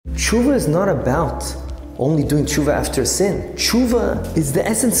Teshuva is not about only doing Teshuva after sin. Teshuva is the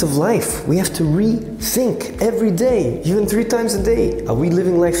essence of life. We have to rethink every day, even 3 times a day. Are we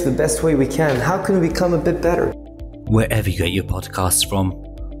living life the best way we can? How can we become a bit better? Wherever you get your podcasts from,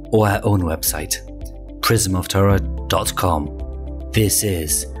 or our own website, prismoftorah.com. This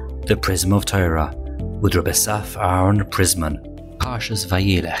is the Prism of Torah with Rabbi Asaf, Aharon, Prisman, Parshas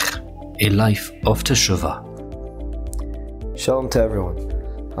Vayeilech A, life of Teshuva. Shalom to everyone.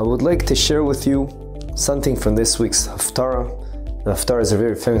 I would like to share with you something from this week's Haftarah. The Haftarah is a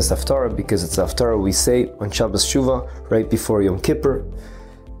very famous Haftarah because it's the Haftarah we say on Shabbos Teshuva right before Yom Kippur.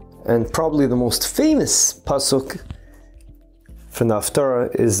 And probably the most famous pasuk from the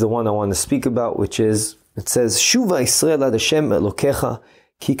Haftarah is the one I want to speak about, which is, it says, Shuvah Yisrael ad Hashem Elokecha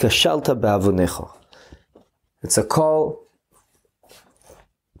ki kashalta be'avonecha. It's a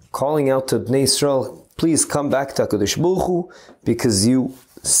calling out to Bnei Israel, please come back to HaKadosh Baruch Hu because you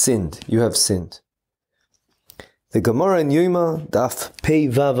sinned, you have sinned. The Gemara in Yoma, Daf Pei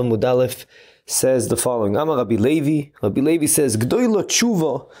Vav Amud Aleph, says the following. Amar Rabbi Levi. Rabbi Levi says, Gdoilo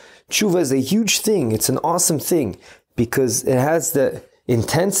Teshuva. Teshuva is a huge thing. It's an awesome thing because it has the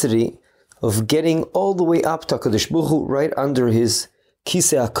intensity of getting all the way up to HaKadosh Baruch Hu, right under his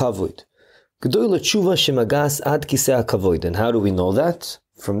Kisei HaKavod. Gdoilo Teshuva shemagas ad Kisei HaKavod. And how do we know that?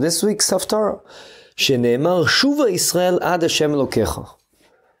 From this week's Haftarah. Sheneemar Shuva Yisrael ad Hashem Elokecha.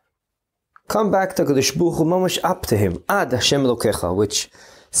 Come back to HaKadosh Baruch Hu, mamash up to him, ad Hashem Elokecha, which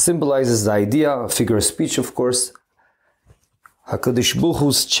symbolizes the idea, a figure of speech, of course, HaKadosh Baruch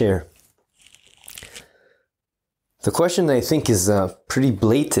Hu's chair. The question I think is pretty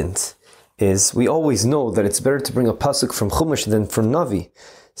blatant is, we always know that it's better to bring a pasuk from Chumash than from Navi.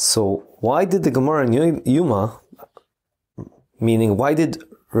 So why did the Gemara in Yoma, meaning why did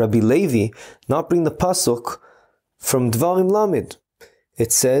Rabbi Levi not bring the pasuk from Dvarim Lamed?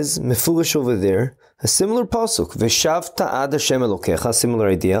 It says, mefurish over there, a similar pasuk, Veshavta ad Hashem Elokecha, similar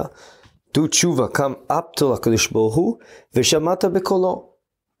idea, do tshuva, come up to HaKadosh Baruch Hu, Veshamata bekolo,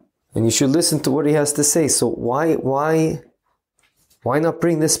 and you should listen to what he has to say. So why not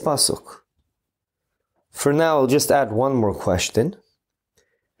bring this pasuk? For now, I'll just add one more question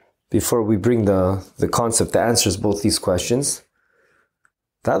before we bring the concept that answers both these questions.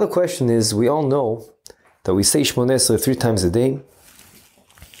 The other question is, we all know that we say Shmonea Essrai 3 times a day,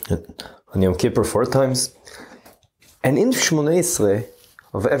 on Yom Kippur 4 times, and in Shmonea Essrai,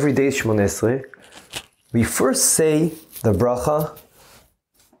 of every day Shmonea Essrai, we first say the bracha,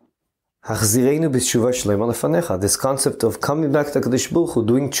 Hachzireinu b'tshuva shleima lefanecha, this concept of coming back to HaKadosh Baruch Hu,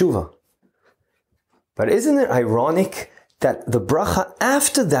 doing tshuva. But isn't it ironic that the bracha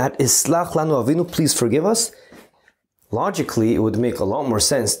after that is Slach lanu avinu, please forgive us? Logically, it would make a lot more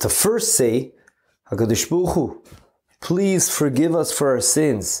sense to first say, HaKadosh Baruch Hu, please forgive us for our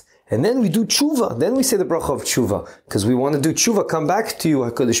sins. And then we do tshuva. Then we say the bracha of tshuva. Because we want to do tshuva, come back to you,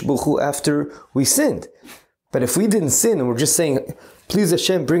 HaKadosh Baruch Hu, after we sinned. But if we didn't sin and we're just saying, please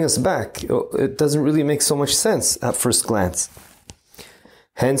Hashem, bring us back, it doesn't really make so much sense at first glance.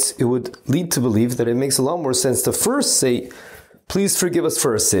 Hence, it would lead to believe that it makes a lot more sense to first say, please forgive us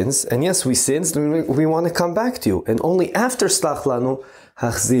for our sins. And yes, we sinned, we want to come back to you. And only after Slach lanu,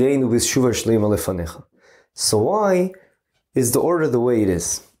 Hachzireinu b'tshuva shleima lefanecha. So why is the order the way it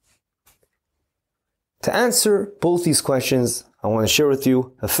is? To answer both these questions, I want to share with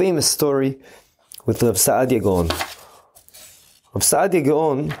you a famous story with Rav Saadia Gaon. Rav Saadia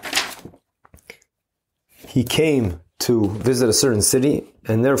Gaon, he came to visit a certain city,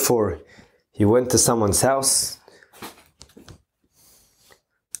 and therefore he went to someone's house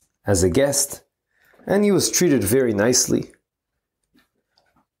as a guest, and he was treated very nicely.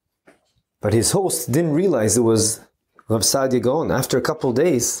 But his host didn't realize it was Rav Saadia Gaon. After a couple of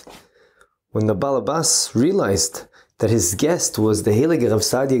days, when the Balabas realized that his guest was the Heilige Rav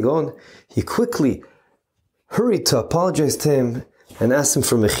Saadia Gaon, he quickly hurried to apologize to him and asked him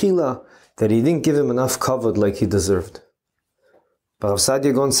for mechila, that he didn't give him enough kavod like he deserved. But Rav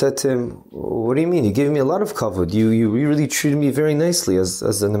Saadia Gaon said to him, what do you mean? You gave me a lot of kavod. You really treated me very nicely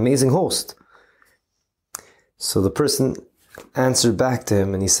as an amazing host. So the person answered back to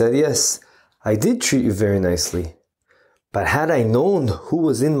him and he said, yes, I did treat you very nicely. But had I known who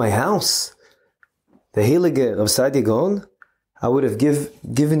was in my house, the Heilige Rav Saadia Gaon, I would have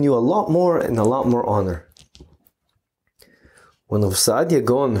given you a lot more and a lot more honor. When Rav Saadia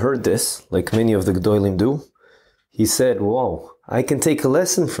Gaon heard this, like many of the Gedolim do, he said, wow, I can take a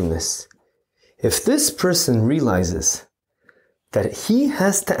lesson from this. If this person realizes that he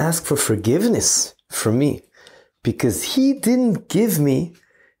has to ask for forgiveness from me because he didn't give me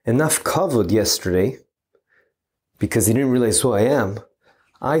enough kavod yesterday, because he didn't realize who I am,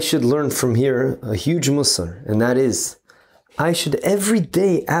 I should learn from here a huge musar, and that is, I should every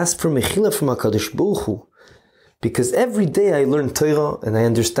day ask for mechila from HaKadosh Baruch Hu, because every day I learn Torah and I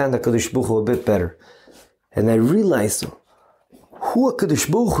understand HaKadosh Baruch Hu a bit better. And I realize who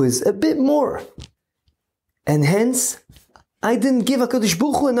HaKadosh Baruch Hu is a bit more. And hence, I didn't give HaKadosh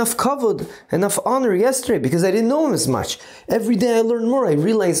Baruch Hu enough kavod, enough honor yesterday because I didn't know Him as much. Every day I learn more. I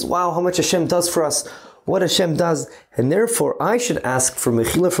realize, wow, how much Hashem does for us, what Hashem does. And therefore, I should ask for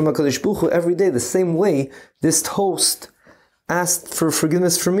mechila from HaKadosh Baruch Hu every day the same way this host asked for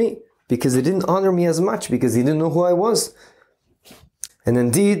forgiveness for me. Because he didn't honor me as much, because he didn't know who I was. And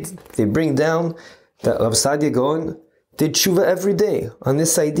indeed, they bring down that Rav Saadia Gaon did Teshuva every day on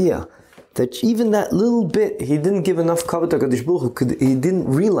this idea, that even that little bit, he didn't give enough kavod to HaKadosh Baruch Hu, he didn't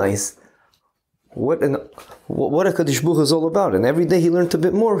realize what HaKadosh Baruch Hu is all about. And every day he learned a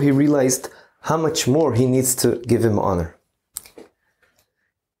bit more, he realized how much more he needs to give him honor.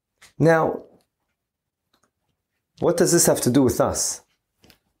 Now, what does this have to do with us?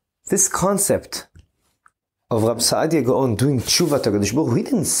 This concept of Rab Saadia Gaon doing Teshuva to HaKadosh Baruch Hu, he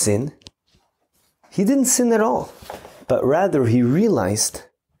didn't sin. He didn't sin at all. But rather he realized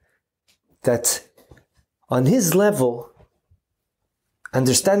that on his level,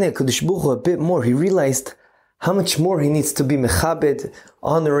 understanding HaKadosh Baruch Hu a bit more, he realized how much more he needs to be mechabed,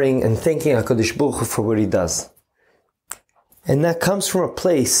 honoring and thanking HaKadosh Baruch Hu for what he does. And that comes from a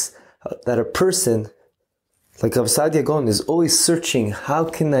place that a person like Rav Saadia Gaon is always searching, how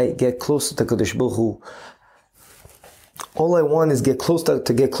can I get closer to HaKadosh Baruch Hu? All I want is to get close to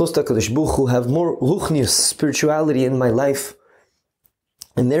HaKadosh Baruch Hu, have more ruchnius, spirituality in my life.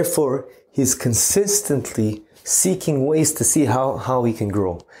 And therefore, he's consistently seeking ways to see how he can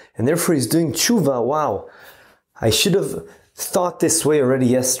grow. And therefore, he's doing tshuva. Wow, I should have thought this way already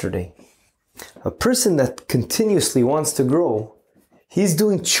yesterday. A person that continuously wants to grow, he's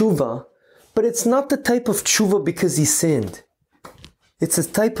doing tshuva. But it's not the type of tshuva because he sinned. It's a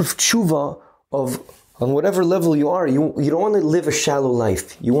type of tshuva of, on whatever level you are, you don't want to live a shallow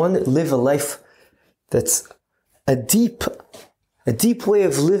life. You want to live a life that's a deep way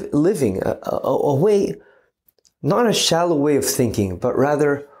of living, a way, not a shallow way of thinking, but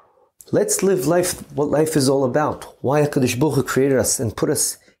rather, let's live life, what life is all about. Why HaKadosh Baruch Hu created us and put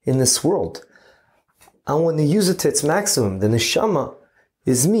us in this world. I want to use it to its maximum. The neshama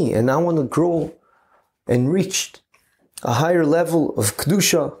is me, and I want to grow and reach a higher level of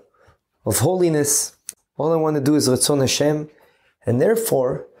kedusha, of holiness. All I want to do is Ratzon Hashem, and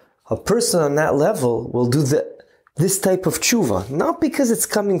therefore, a person on that level will do this type of tshuva, not because it's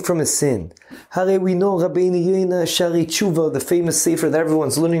coming from a sin. Hare, we know Rabbeinu Yoina Shari Tshuva, the famous sefer that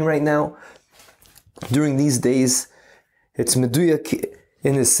everyone's learning right now. During these days, it's meduyak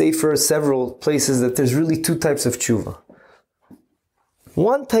in his sefer, several places, that there's really two types of tshuva.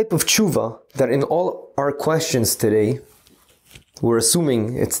 One type of tshuva that in all our questions today, we're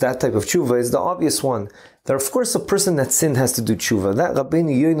assuming it's that type of tshuva, is the obvious one. That of course a person that sinned has to do tshuva. That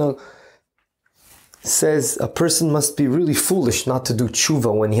Rabbeinu Yoina says a person must be really foolish not to do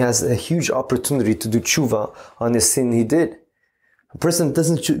tshuva when he has a huge opportunity to do tshuva on the sin he did. A person that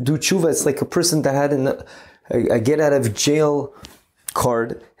doesn't do tshuva, it's like a person that had a get out of jail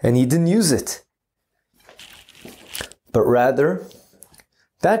card and he didn't use it. But rather,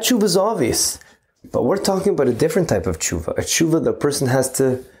 that tshuva is obvious. But we're talking about a different type of tshuva. A tshuva that a person has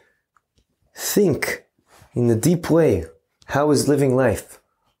to think in a deep way. How is living life?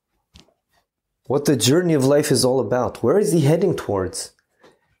 What the journey of life is all about. Where is he heading towards?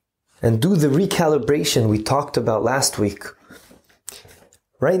 And do the recalibration we talked about last week.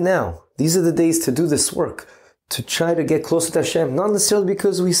 Right now, these are the days to do this work. To try to get closer to Hashem. Not necessarily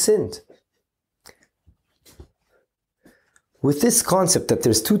because we sinned. With this concept that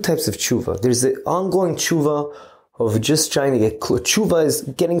there's two types of tshuva. There's the ongoing tshuva of just trying to get close. Tshuva is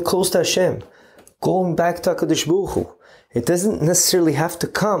getting close to Hashem. Going back to HaKadosh Baruch Hu. It doesn't necessarily have to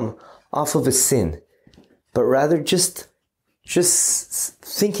come off of a sin. But rather just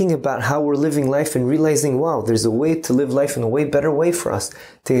thinking about how we're living life and realizing, wow, there's a way to live life in a way better way for us.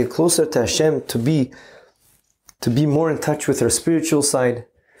 To get closer to Hashem, to be more in touch with our spiritual side.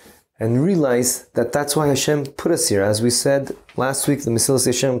 And realize that that's why Hashem put us here. As we said last week, the Mesilas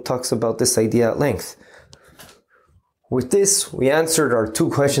Hashem talks about this idea at length. With this, we answered our two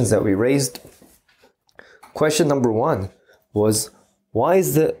questions that we raised. Question number one was, why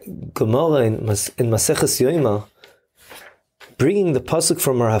is the Gemara in Maseches Yoima bringing the pasuk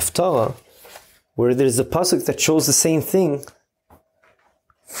from our Haftarah, where there's a pasuk that shows the same thing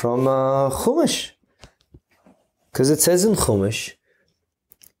from Chumash? Because it says in Chumash,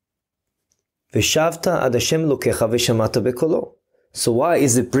 V'shavta ad Hashem Elokecha v'shamata bekolo. So why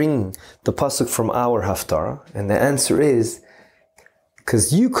is it bringing the pasuk from our haftarah? And the answer is,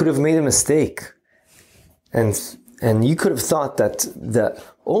 because you could have made a mistake. And you could have thought that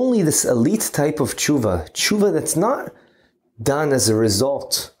only this elite type of tshuva that's not done as a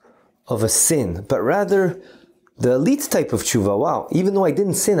result of a sin, but rather the elite type of tshuva, wow, even though I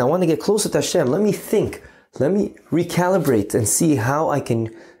didn't sin, I want to get closer to Hashem. Let me think, let me recalibrate and see how I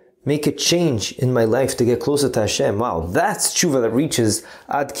can make a change in my life to get closer to Hashem. Wow, that's tshuva that reaches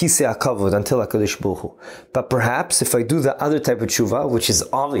ad kisei hakavod, until HaKadosh Baruch Hu. But perhaps if I do the other type of tshuva, which is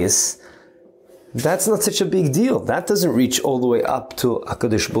obvious, that's not such a big deal. That doesn't reach all the way up to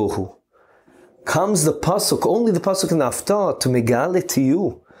HaKadosh Baruch Hu. Comes the pasuk, only the pasuk in the Haftarah, to megale to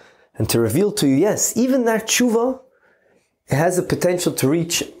you and to reveal to you, yes, even that tshuva, it has the potential to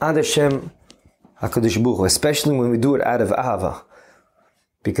reach ad Hashem HaKadosh Baruch Hu, especially when we do it out of ahava.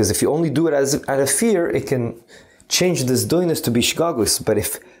 Because if you only do it out of fear, it can change this doinus to be shgagus. But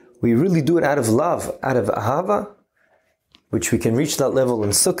if we really do it out of love, out of ahava, which we can reach that level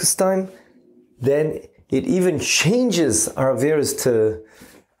in Sukkot time, then it even changes our averos to,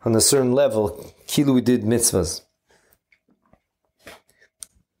 on a certain level, kilu we did mitzvahs.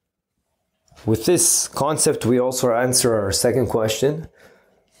 With this concept, we also answer our second question,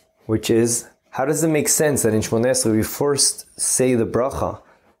 which is, how does it make sense that in Shmonea Essrai we first say the bracha,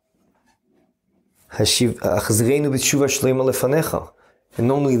 Achzirenu b'tshuva shleima lefanecha,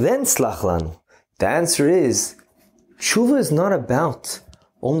 and only then slach lanu? The answer is, tshuva is not about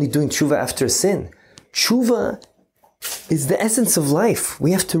only doing tshuva after sin. Tshuva is the essence of life.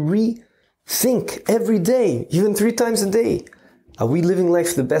 We have to rethink every day, even 3 times a day. Are we living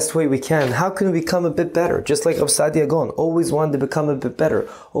life the best way we can? How can we become a bit better? Just like Rav Saadia Gaon, always wanted to become a bit better.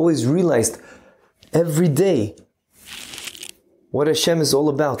 Always realized every day what Hashem is all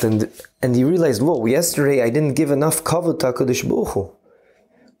about. And he realized, whoa, yesterday I didn't give enough kavod to HaKadosh Baruch Hu.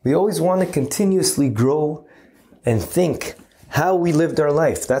 We always want to continuously grow and think how we lived our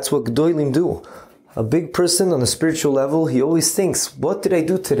life. That's what Gdolim do. A big person on a spiritual level, he always thinks, what did I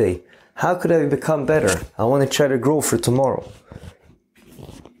do today? How could I become better? I want to try to grow for tomorrow.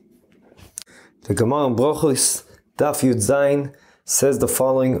 The Gemara in Brachos, Daf Yud Zayin, says the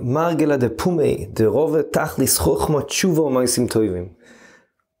following: Margela de Pumei, de Rove Tachlis Chochma Tshuva Ma'asim Tovim.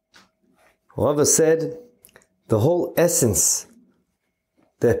 Rava said, the whole essence,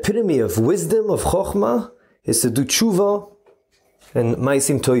 the epitome of wisdom, of Chochma, is to do Tshuva and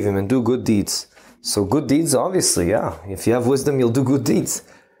Ma'asim Tovim, and do good deeds. So good deeds, obviously, yeah. If you have wisdom, you'll do good deeds.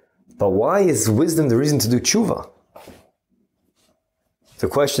 But why is wisdom the reason to do Tshuva? The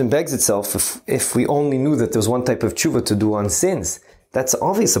question begs itself, if we only knew that there's one type of tshuva to do on sins, that's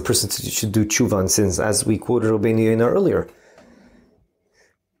obvious a person should do tshuva on sins, as we quoted Rabbeinu Yonah earlier.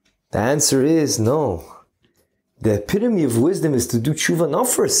 The answer is no. The epitome of wisdom is to do tshuva not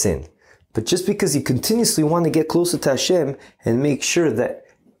for a sin, but just because you continuously want to get closer to Hashem and make sure that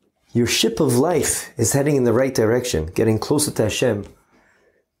your ship of life is heading in the right direction, getting closer to Hashem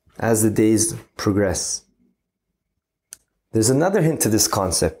as the days progress. There's another hint to this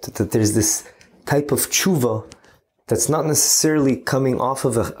concept, that there's this type of tshuva that's not necessarily coming off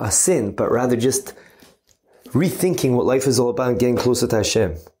of a sin, but rather just rethinking what life is all about and getting closer to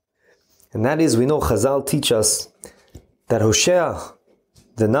Hashem. And that is, we know Chazal teach us that Hosea,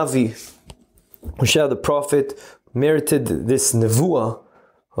 the Navi, Hosea the prophet, merited this nevuah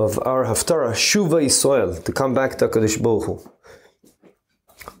of our haftarah, Shuva Yisrael, to come back to HaKadosh Baruch Hu.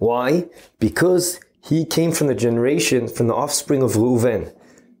 Why? Because he came from the generation, from the offspring of Reuven,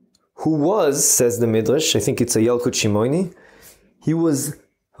 who was, says the Midrash, I think it's a Yalkut Shimoni, he was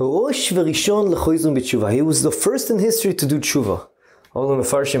Rosh Verishon Lechoizum B'Tshuva. He was the first in history to do Tshuva. All the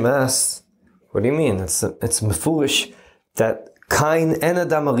Mefarshim asked, what do you mean? It's mefurish that Cain and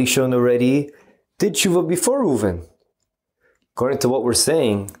Adam Arishon already did Tshuva before Reuven. According to what we're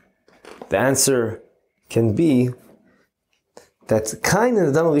saying, the answer can be that Cain and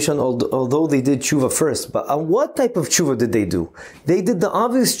Adam Rishon, although they did tshuva first, but what type of tshuva did they do? They did the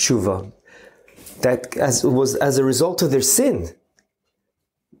obvious tshuva, that was as a result of their sin.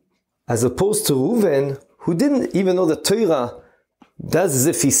 As opposed to Reuven, who didn't, even though the Torah does as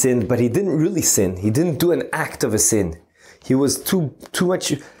if he sinned, but he didn't really sin. He didn't do an act of a sin. He was too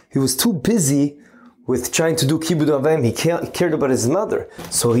busy with trying to do Kibud Avim. He cared about his mother.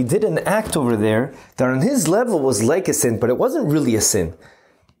 So he did an act over there that on his level was like a sin, but it wasn't really a sin.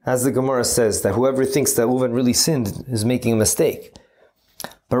 As the Gemara says, that whoever thinks that Reuven really sinned is making a mistake.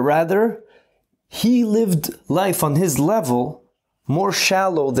 But rather, he lived life on his level more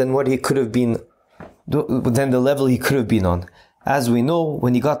shallow than what he could have been, than the level he could have been on. As we know,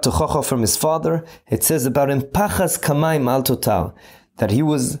 when he got to Chocha from his father, it says about him, Pachas kamayim al total, that he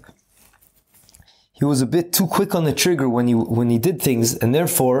was a bit too quick on the trigger when he did things, and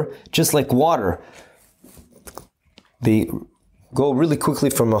therefore, just like water, they go really quickly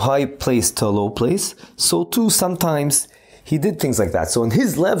from a high place to a low place. So too, sometimes he did things like that. So in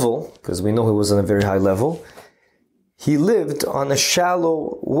his level, because we know he was on a very high level, he lived on a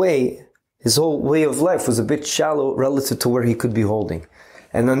shallow way. His whole way of life was a bit shallow relative to where he could be holding.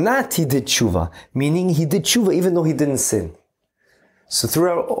 And on that he did tshuva, meaning he did tshuva even though he didn't sin. So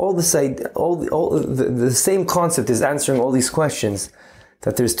throughout all this, the same concept is answering all these questions,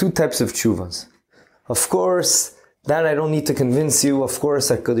 that there's two types of tshuvas. Of course, that I don't need to convince you. Of course,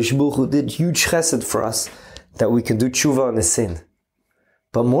 HaKadosh Baruch Hu did huge chesed for us, that we can do tshuva on a sin.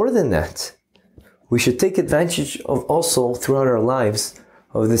 But more than that, we should take advantage of also throughout our lives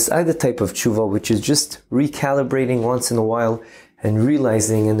of this other type of tshuva, which is just recalibrating once in a while and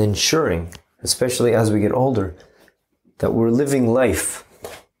realizing and ensuring, especially as we get older, that we're living life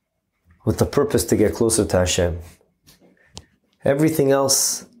with the purpose to get closer to Hashem. Everything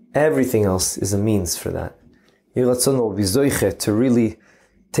else is a means for that. Yiratzon will be zoiche to really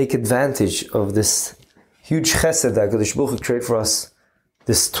take advantage of this huge chesed that HaKadosh Baruch Hu created for us,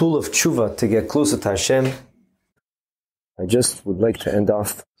 this tool of tshuva to get closer to Hashem. I just would like to end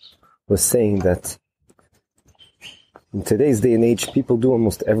off with saying that in today's day and age, people do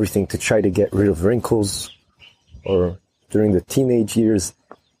almost everything to try to get rid of wrinkles, or during the teenage years,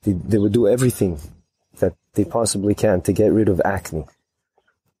 they would do everything that they possibly can to get rid of acne.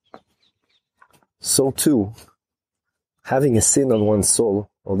 So too, having a sin on one's soul,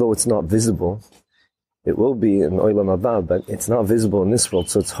 although it's not visible, it will be in Olam Haba, but it's not visible in this world,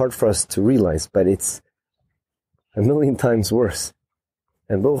 so it's hard for us to realize, but it's a million times worse.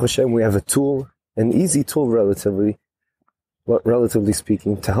 And Baruch Hashem, we have a tool, an easy tool relatively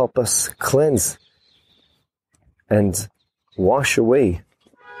speaking, to help us cleanse and wash away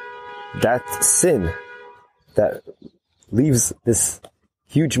that sin that leaves this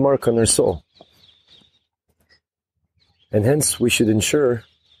huge mark on our soul. And hence we should ensure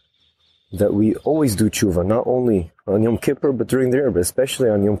that we always do tshuva, not only on Yom Kippur, but during the year, but especially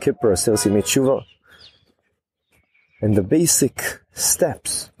on Yom Kippur, Asel Simei Tshuva. And the basic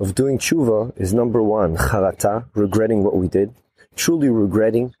steps of doing tshuva is number one, charata, regretting what we did, truly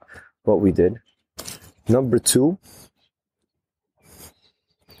regretting what we did. Number two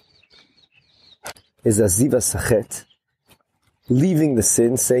is aziva sachet, leaving the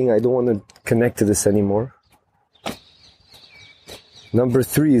sin, saying I don't want to connect to this anymore. Number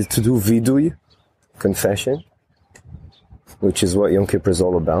three is to do vidui, confession, which is what Yom Kippur is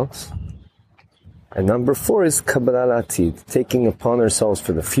all about. And number four is kabbalah latid, taking upon ourselves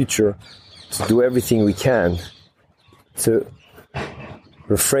for the future to do everything we can to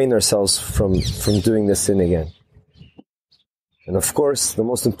refrain ourselves from doing this sin again. And of course, the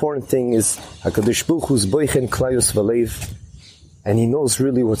most important thing is HaKadosh Baruch Hu's boichen klayus v'leiv, and He knows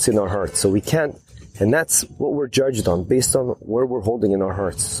really what's in our hearts. So we can't, and that's what we're judged on, based on where we're holding in our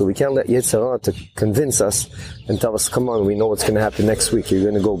hearts. So we can't let Yetzer Hara to convince us and tell us, come on, we know what's going to happen next week. You're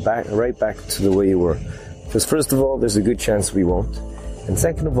going to go right back to the way you were. Because first of all, there's a good chance we won't. And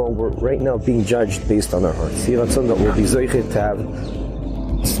second of all, we're right now being judged based on our hearts. Yiratzon that we'll be zoichet to have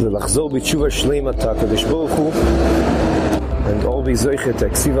l'chazor b'tshuva shleima to HaKadosh Baruch Hu, and all be zoichet to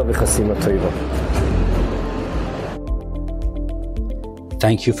ksiva v'chasima toiva.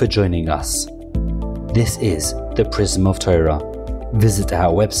 Thank you for joining us. This is the Prism of Torah. Visit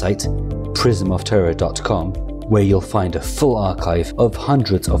our website, prismoftorah.com, where you'll find a full archive of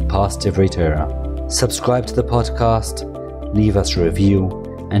hundreds of past Divrei Torah. Subscribe to the podcast, leave us a review,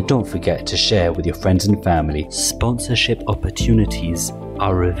 and don't forget to share with your friends and family. Sponsorship opportunities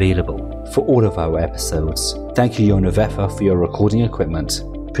are available for all of our episodes. Thank you, Yona Vefa, for your recording equipment.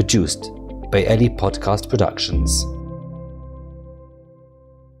 Produced by Eli Podcast Productions.